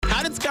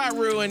did Scott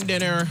ruin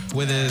dinner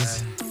with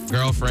his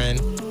girlfriend?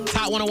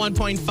 Top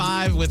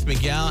 101.5 with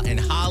Miguel and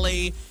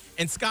Holly.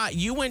 And Scott,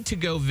 you went to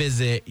go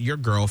visit your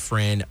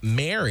girlfriend,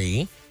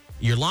 Mary,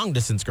 your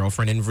long-distance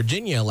girlfriend in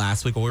Virginia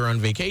last week while we were on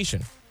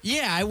vacation.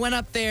 Yeah, I went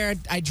up there.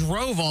 I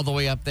drove all the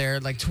way up there,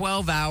 like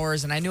 12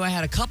 hours, and I knew I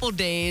had a couple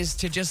days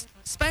to just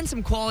spend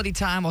some quality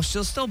time while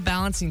still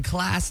balancing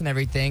class and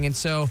everything. And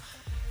so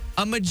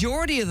a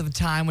majority of the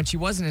time when she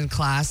wasn't in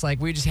class,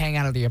 like, we just hang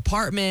out at the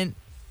apartment.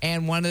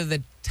 And one of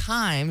the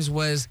times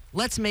was,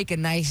 let's make a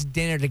nice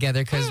dinner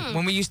together. Because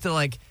when we used to,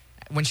 like,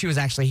 when she was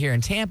actually here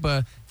in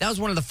Tampa, that was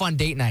one of the fun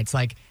date nights.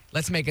 Like,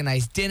 let's make a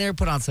nice dinner,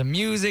 put on some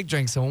music,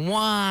 drink some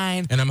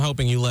wine. And I'm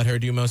hoping you let her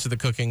do most of the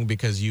cooking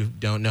because you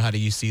don't know how to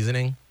use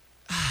seasoning.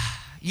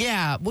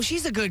 Yeah, well,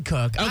 she's a good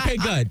cook. Okay,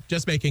 good.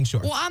 Just making sure.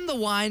 Well, I'm the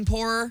wine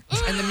pourer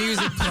and the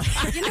music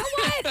player. You know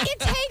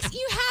what?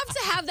 You have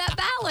to have that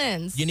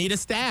balance. You need a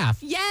staff.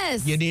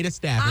 Yes. You need a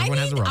staff. Everyone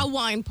has a need role. a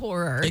wine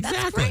pourer.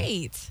 Exactly. That's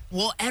great.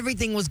 Well,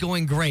 everything was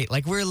going great.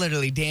 Like, we're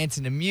literally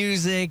dancing to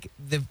music.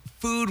 The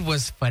food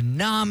was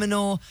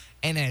phenomenal.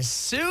 And as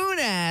soon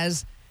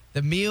as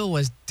the meal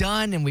was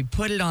done and we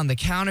put it on the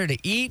counter to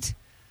eat,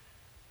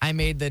 I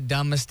made the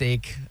dumb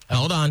mistake.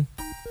 Hold on.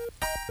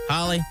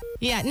 Holly,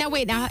 Yeah. Now,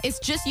 wait. Now, it's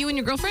just you and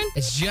your girlfriend?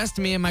 It's just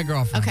me and my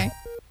girlfriend. Okay.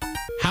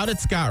 how did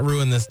Scott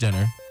ruin this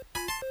dinner?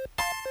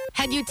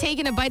 Had you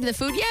taken a bite of the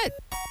food yet?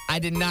 I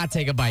did not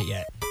take a bite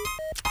yet.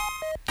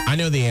 I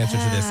know the answer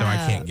to this, so I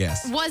can't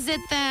guess. Was it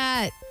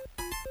that...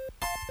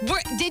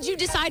 Did you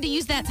decide to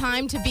use that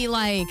time to be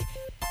like,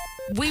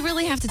 we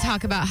really have to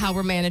talk about how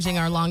we're managing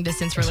our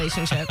long-distance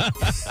relationship?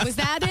 Was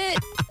that it?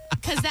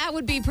 Because that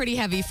would be pretty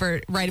heavy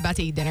for right about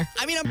to eat dinner.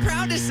 I mean, I'm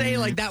proud to say,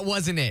 like, that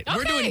wasn't it.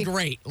 We're Okay. doing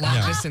great, long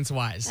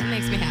distance-wise. That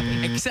makes me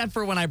happy. Except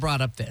for when I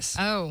brought up this.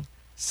 Oh.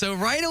 So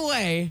right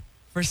away,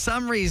 for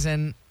some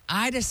reason,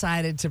 I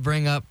decided to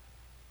bring up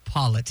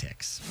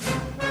politics.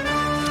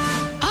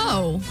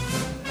 Oh.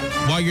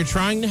 While you're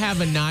trying to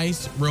have a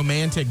nice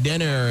romantic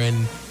dinner and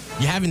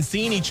you haven't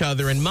seen each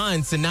other in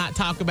months and not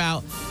talk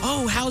about,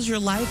 oh, how's your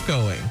life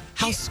going?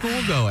 How's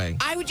school going?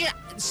 I would just,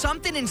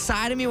 something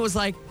inside of me was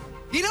like,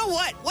 you know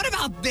what? What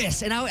about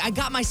this? And I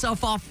got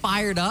myself all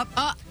fired up.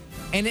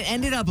 And it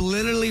ended up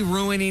literally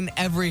ruining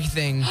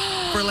everything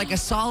for like a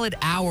solid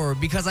hour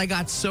because I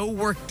got so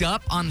worked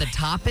up on the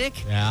topic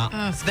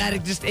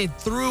that it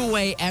threw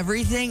away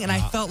everything. And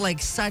I felt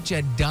like such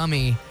a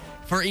dummy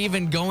for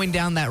even going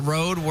down that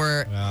road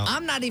where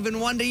I'm not even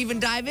one to even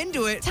dive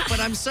into it, but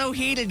I'm so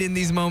heated in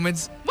these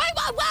moments. Wait,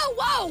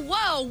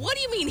 whoa. What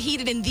do you mean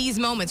heated in these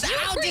moments? You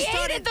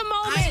created the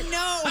moment. I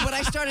know, but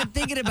I started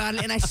thinking about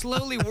it and I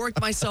slowly worked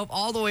myself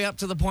all the way up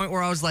to the point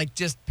where I was like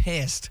just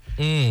pissed.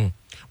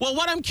 Well,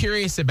 what I'm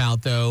curious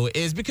about, though,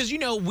 is because, you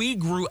know, we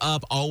grew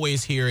up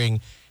always hearing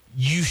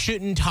you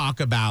shouldn't talk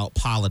about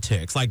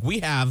politics. Like, we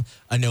have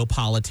a no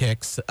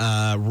politics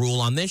rule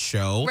on this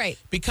show. Right.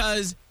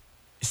 Because,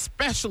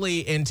 especially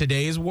in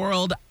today's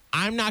world,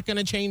 I'm not going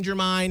to change your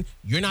mind.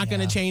 You're not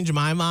going to change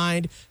my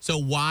mind. So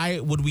why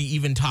would we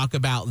even talk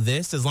about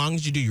this? As long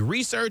as you do your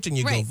research and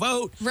you go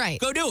vote,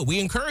 go do it.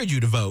 We encourage you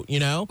to vote, you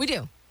know? We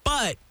do.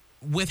 But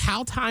with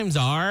how times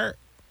are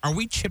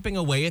we chipping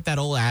away at that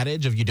old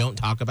adage of you don't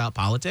talk about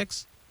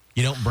politics?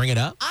 You don't bring it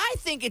up? I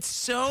think it's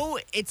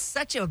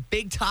such a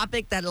big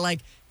topic that,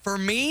 like, for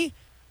me,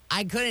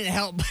 I couldn't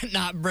help but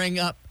not bring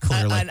up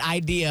an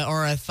idea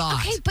or a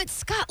thought. Okay, but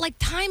Scott, like,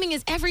 timing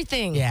is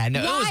everything. Yeah, no,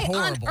 it was Why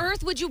horrible. on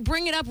earth would you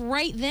bring it up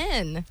right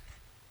then?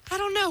 I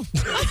don't know.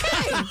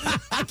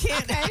 I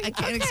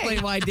can't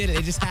explain why I did it.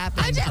 It just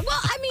happened.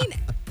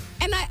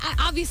 And I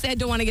obviously I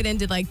don't want to get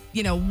into, like,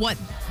 you know, what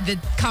the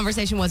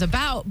conversation was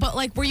about, but,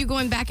 like, were you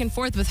going back and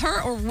forth with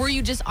her, or were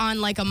you just on,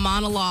 like, a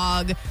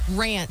monologue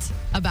rant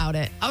about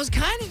it? I was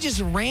kind of just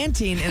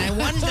ranting, and I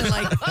wanted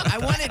to, I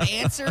wanted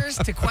answers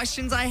to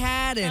questions I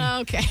had,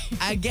 and Okay.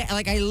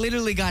 I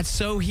literally got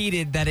so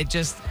heated that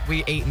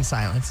we ate in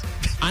silence.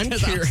 I'm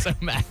curious. so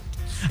mad.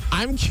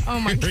 I'm curious. Oh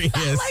my God.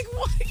 Like,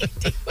 what are you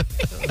doing?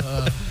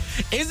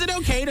 Is it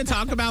okay to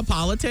talk about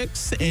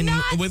politics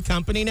with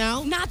company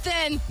now? Not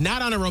then.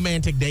 Not on a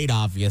romantic date,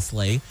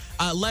 obviously.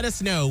 Let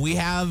us know. We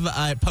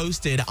have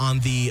posted on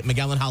the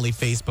Miguel and Holly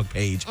Facebook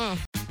page.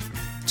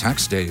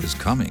 Tax day is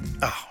coming.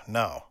 Oh,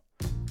 no.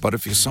 But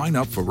if you sign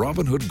up for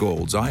Robinhood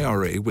Gold's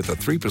IRA with a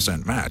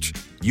 3% match,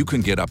 you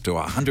can get up to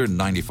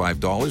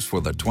 $195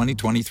 for the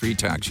 2023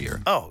 tax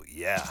year. Oh,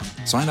 yeah.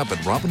 Sign up at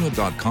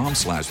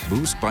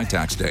Robinhood.com/boost by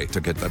tax day to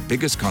get the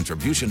biggest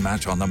contribution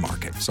match on the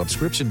market.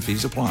 Subscription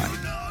fees apply.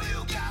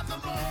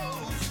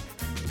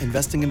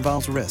 Investing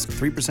involves risk.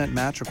 3%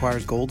 match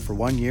requires gold for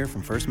 1 year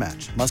from first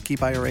match. Must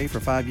keep IRA for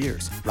 5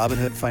 years.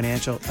 Robinhood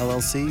Financial,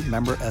 LLC,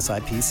 member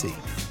SIPC.